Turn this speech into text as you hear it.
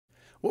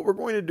What we're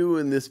going to do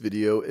in this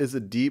video is a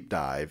deep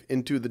dive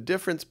into the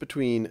difference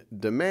between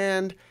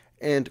demand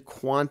and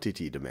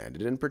quantity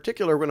demanded. In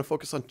particular, we're going to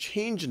focus on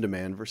change in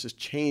demand versus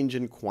change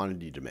in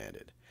quantity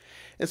demanded.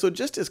 And so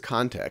just as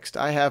context,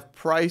 I have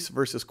price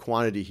versus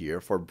quantity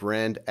here for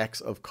brand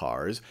X of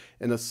cars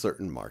in a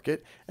certain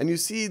market. And you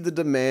see the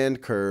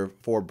demand curve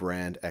for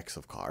brand X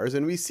of cars.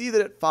 And we see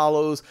that it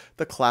follows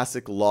the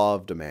classic law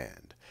of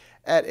demand.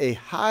 At a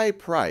high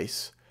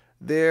price,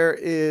 there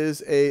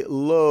is a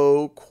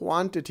low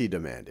quantity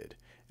demanded.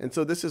 And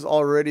so this is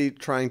already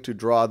trying to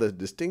draw the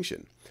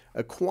distinction.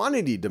 A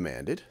quantity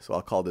demanded, so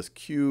I'll call this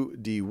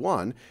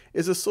QD1,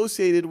 is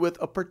associated with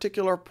a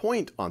particular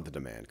point on the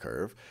demand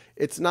curve.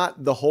 It's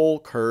not the whole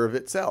curve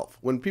itself.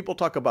 When people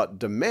talk about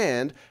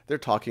demand, they're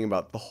talking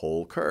about the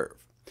whole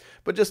curve.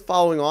 But just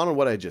following on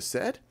what I just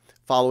said,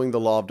 following the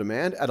law of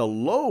demand, at a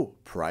low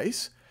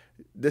price,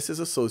 this is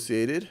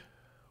associated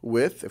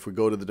with, if we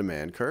go to the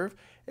demand curve,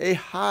 a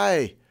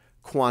high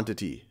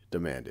quantity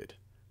demanded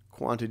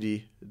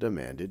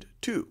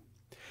 2.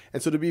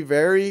 And so to be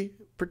very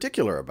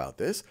particular about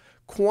this,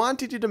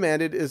 quantity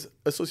demanded is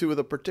associated with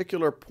a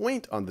particular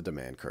point on the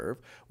demand curve,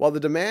 while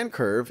the demand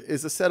curve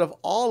is a set of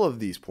all of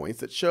these points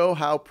that show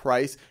how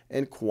price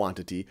and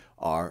quantity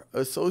are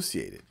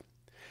associated.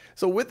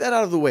 So with that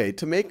out of the way,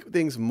 to make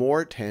things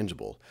more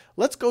tangible,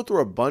 let's go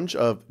through a bunch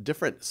of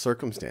different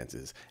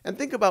circumstances and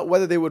think about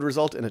whether they would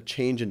result in a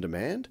change in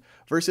demand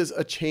versus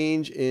a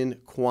change in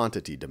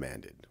quantity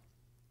demanded.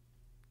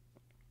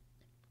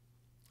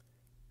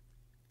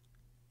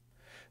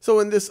 So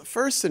in this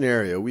first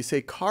scenario, we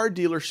say car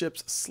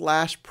dealerships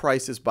slash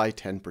prices by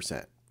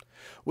 10%.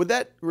 Would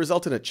that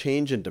result in a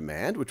change in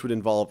demand, which would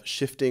involve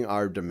shifting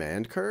our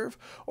demand curve?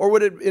 Or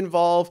would it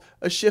involve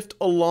a shift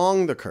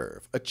along the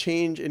curve, a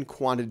change in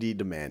quantity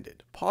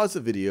demanded? Pause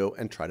the video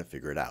and try to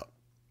figure it out.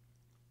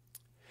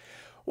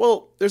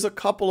 Well, there's a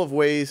couple of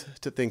ways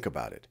to think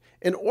about it.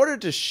 In order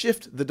to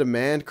shift the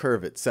demand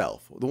curve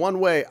itself, the one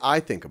way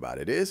I think about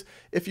it is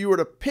if you were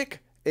to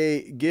pick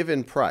a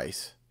given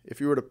price,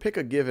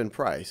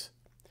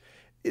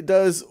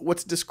 does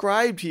what's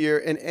described here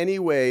in any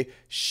way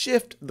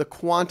shift the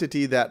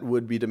quantity that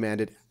would be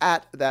demanded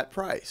at that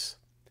price?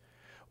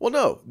 Well,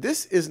 no,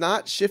 this is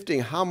not shifting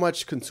how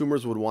much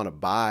consumers would want to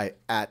buy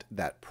at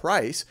that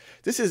price.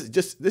 This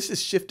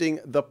is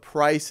shifting the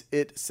price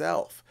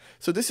itself.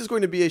 So this is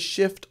going to be a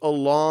shift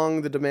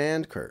along the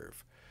demand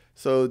curve.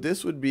 So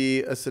this would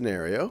be a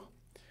scenario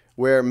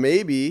where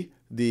maybe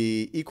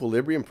the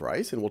equilibrium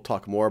price, and we'll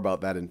talk more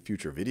about that in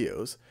future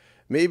videos,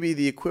 maybe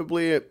the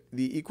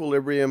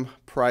equilibrium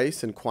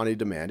price and quantity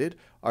demanded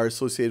are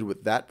associated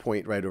with that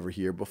point right over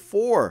here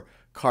before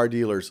car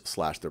dealers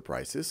slash their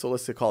prices. So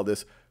let's call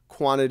this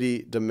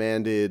quantity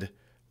demanded,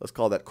 let's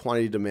call that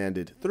quantity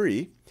demanded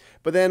 3.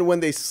 But then when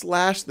they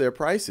slash their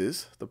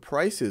prices, the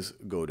prices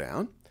go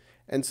down.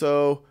 And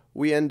so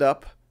we end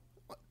up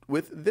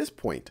with this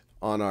point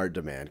on our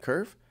demand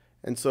curve.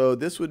 And so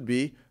this would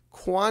be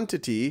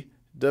quantity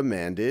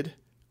demanded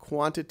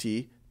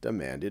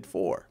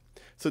 4.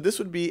 So this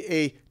would be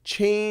a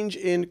change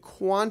in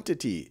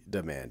quantity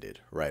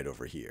demanded right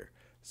over here.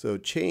 So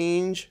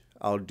change,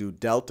 I'll do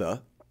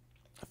delta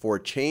for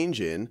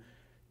change in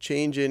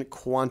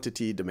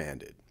quantity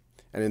demanded.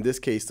 And in this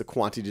case, the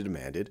quantity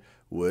demanded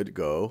would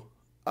go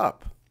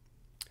up.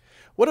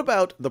 What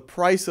about the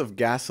price of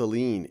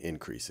gasoline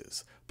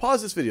increases?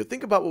 Pause this video.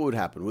 Think about what would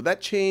happen. Would that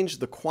change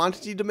the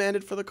quantity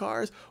demanded for the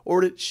cars, or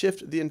would it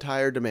shift the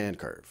entire demand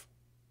curve?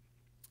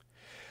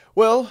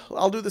 Well,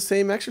 I'll do the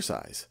same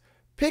exercise.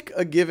 Pick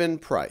a given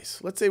price.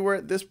 Let's say we're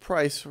at this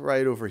price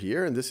right over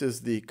here, and this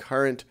is the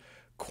current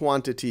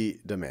quantity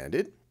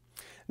demanded.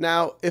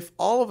 Now, if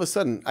all of a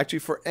sudden, actually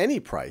for any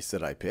price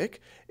that I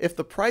pick, if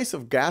the price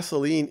of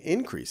gasoline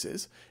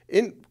increases,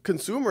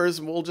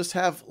 consumers will just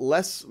have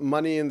less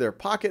money in their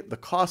pocket. The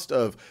cost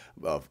of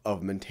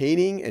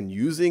maintaining and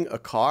using a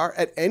car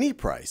at any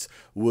price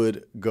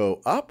would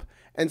go up,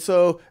 and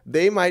so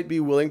they might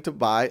be willing to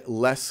buy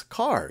less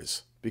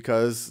cars,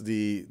 because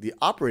the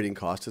operating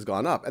cost has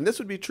gone up. And this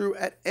would be true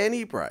at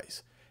any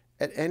price,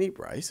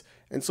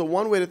 And so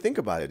one way to think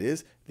about it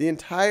is the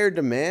entire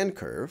demand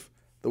curve,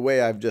 the way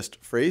I've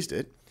just phrased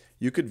it,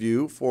 you could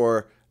view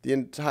for the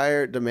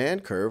entire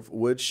demand curve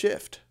would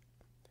shift.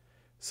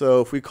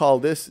 So if we call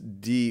this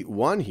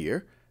D1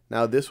 here,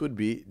 now this would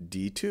be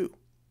D2.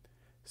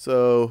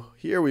 So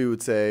here we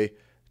would say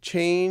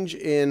change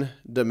in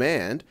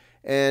demand,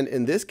 and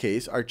in this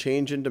case, our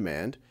change in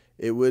demand,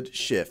 it would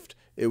shift.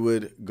 It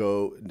would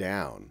go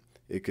down.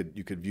 You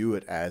could view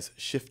it as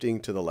shifting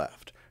to the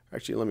left.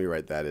 Actually, let me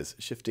write that as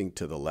shifting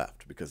to the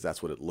left, because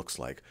that's what it looks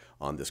like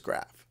on this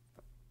graph.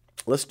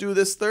 Let's do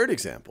this third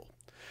example.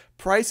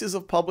 Prices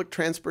of public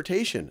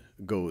transportation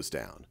goes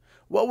down.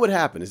 What would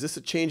happen? Is this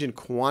a change in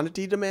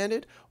quantity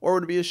demanded, or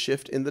would it be a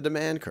shift in the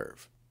demand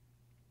curve?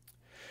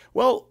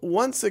 Well,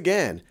 once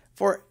again,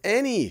 for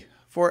any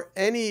for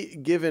any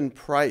given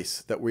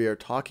price that we are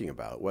talking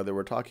about, whether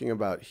we're talking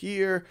about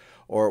here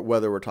or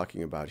whether we're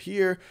talking about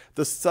here,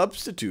 the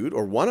substitute,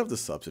 or one of the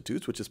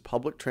substitutes, which is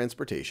public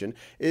transportation,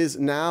 is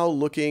now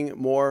looking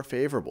more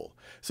favorable.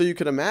 So you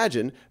can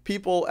imagine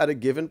people at a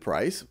given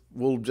price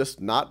will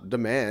just not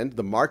demand,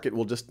 the market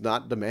will just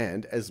not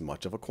demand as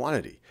much of a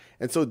quantity.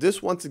 And so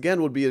this, once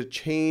again, would be a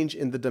change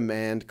in the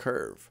demand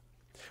curve.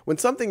 When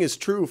something is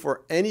true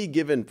for any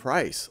given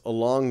price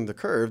along the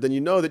curve, then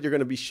you know that you're going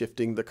to be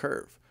shifting the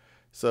curve.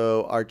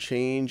 So our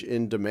change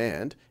in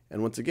demand,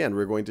 and once again,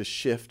 we're going to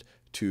shift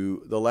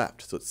to the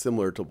left. So it's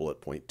similar to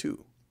bullet point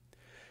 2.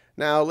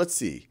 Now let's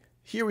see.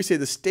 Here we say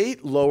the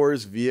state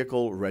lowers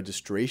vehicle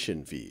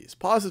registration fees.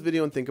 Pause this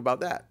video and think about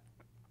that.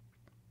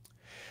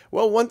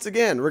 Well, once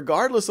again,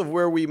 regardless of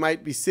where we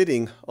might be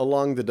sitting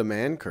along the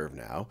demand curve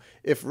now,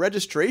 if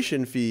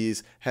registration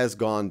fees has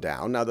gone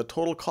down, now the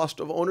total cost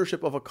of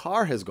ownership of a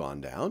car has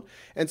gone down,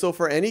 and so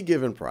for any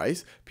given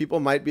price, people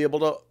might be able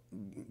to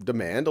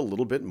demand a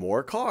little bit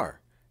more car.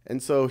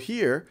 And so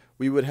here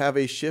we would have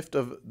a shift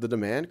of the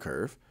demand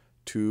curve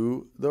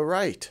to the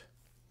right.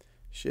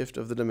 Shift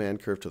of the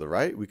demand curve to the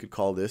right. We could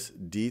call this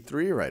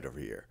D3 right over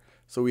here.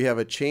 So we have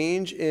a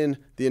change in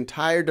the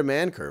entire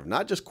demand curve,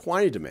 not just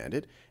quantity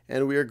demanded,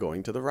 and we are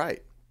going to the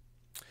right.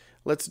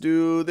 Let's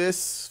do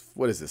this.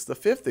 What is this? The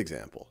 5th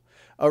example.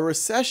 A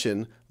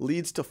recession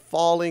leads to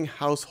falling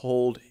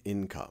household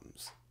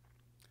incomes.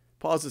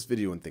 Pause this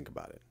video and think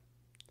about it.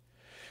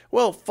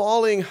 Well,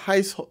 falling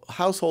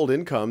household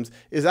incomes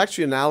is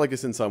actually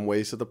analogous in some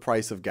ways to the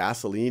price of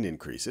gasoline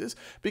increases,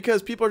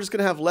 because people are just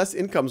going to have less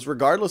incomes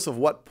regardless of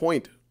what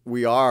point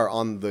we are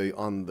on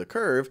the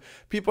curve.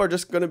 People are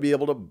just going to be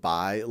able to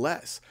buy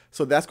less.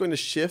 So that's going to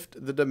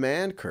shift the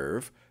demand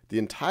curve, the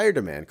entire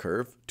demand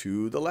curve,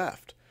 to the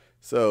left.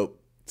 So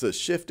it's a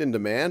shift in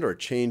demand or a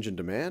change in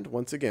demand,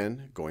 once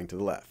again, going to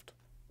the left.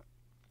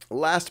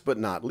 Last but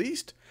not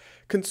least,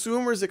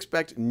 consumers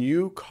expect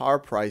new car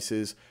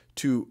prices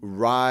to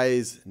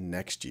rise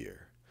next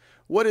year.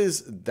 What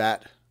is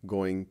that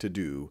going to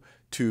do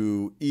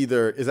to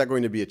either, is that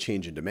going to be a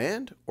change in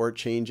demand or a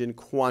change in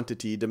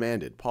quantity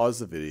demanded? Pause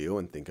the video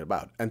and think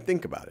about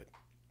it.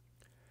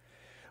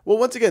 Well,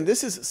 once again,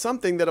 this is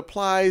something that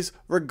applies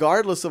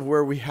regardless of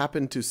where we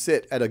happen to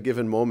sit at a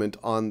given moment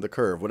on the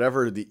curve,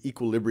 whatever the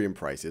equilibrium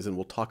price is, and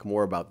we'll talk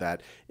more about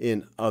that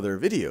in other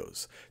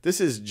videos.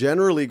 This is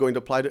generally going to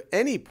apply to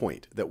any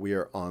point that we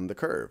are on the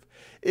curve.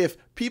 If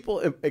people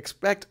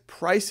expect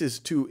prices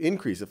to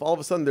increase, if all of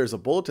a sudden there's a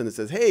bulletin that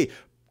says, hey,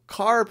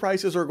 car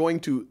prices are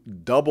going to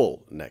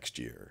double next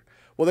year,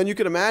 well, then you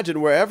can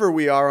imagine wherever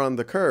we are on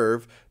the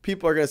curve,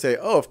 people are going to say,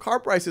 oh, if car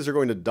prices are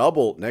going to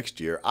double next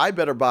year, I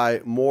better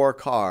buy more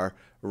car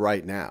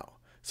right now.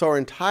 So our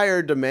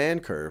entire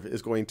demand curve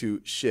is going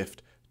to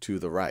shift to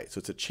the right. So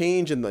it's a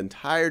change in the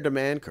entire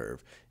demand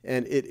curve,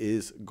 and it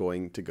is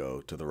going to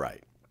go to the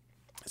right.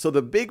 So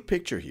the big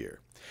picture here,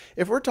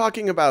 if we're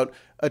talking about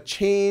a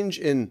change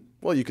in,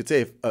 well, you could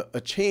say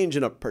a change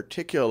in a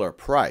particular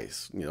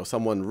price,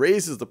 someone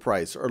raises the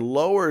price or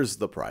lowers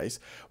the price,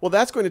 well,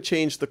 that's going to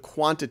change the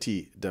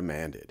quantity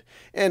demanded.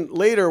 And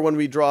later when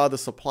we draw the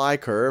supply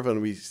curve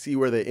and we see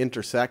where they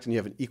intersect and you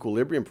have an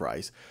equilibrium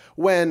price,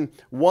 when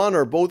one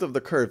or both of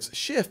the curves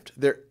shift,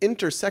 their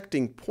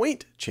intersecting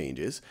point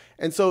changes.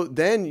 And so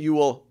then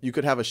you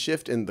could have a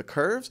shift in the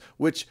curves,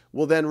 which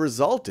will then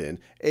result in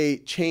a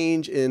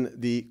change in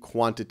the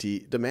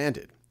quantity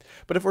demanded.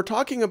 But if we're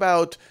talking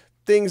about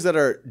things that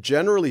are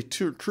generally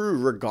true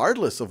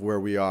regardless of where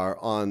we are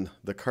on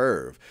the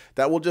curve,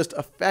 that will just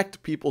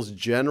affect people's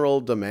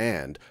general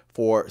demand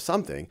for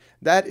something,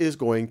 that is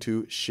going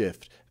to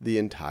shift the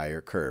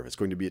entire curve. It's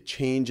going to be a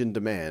change in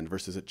demand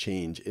versus a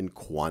change in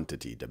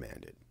quantity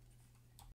demanded.